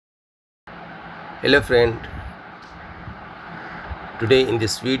Hello friend, today in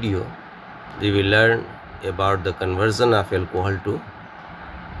this video we will learn about the conversion of alcohol to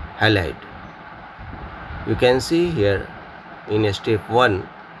halide. You can see here in step 1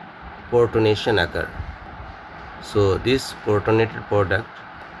 protonation occur. So this protonated product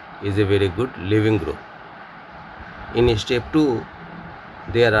is a very good leaving group. In step 2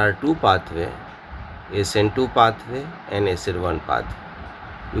 there are two pathways, SN2 pathway and SN1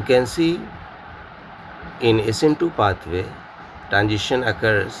 pathway. You can see in SN2 pathway transition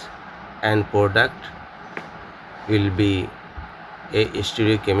occurs and product will be a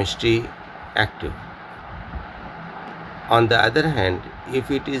stereochemistry active. On the other hand,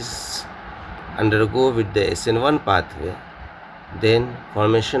 if it is undergo with the SN1 pathway, then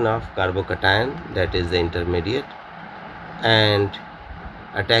formation of carbocation, that is the intermediate, and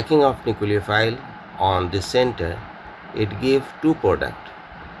attacking of nucleophile on the center, it gives two product,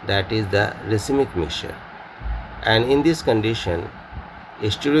 that is the racemic mixture, and in this condition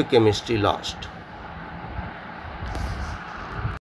stereochemistry lost.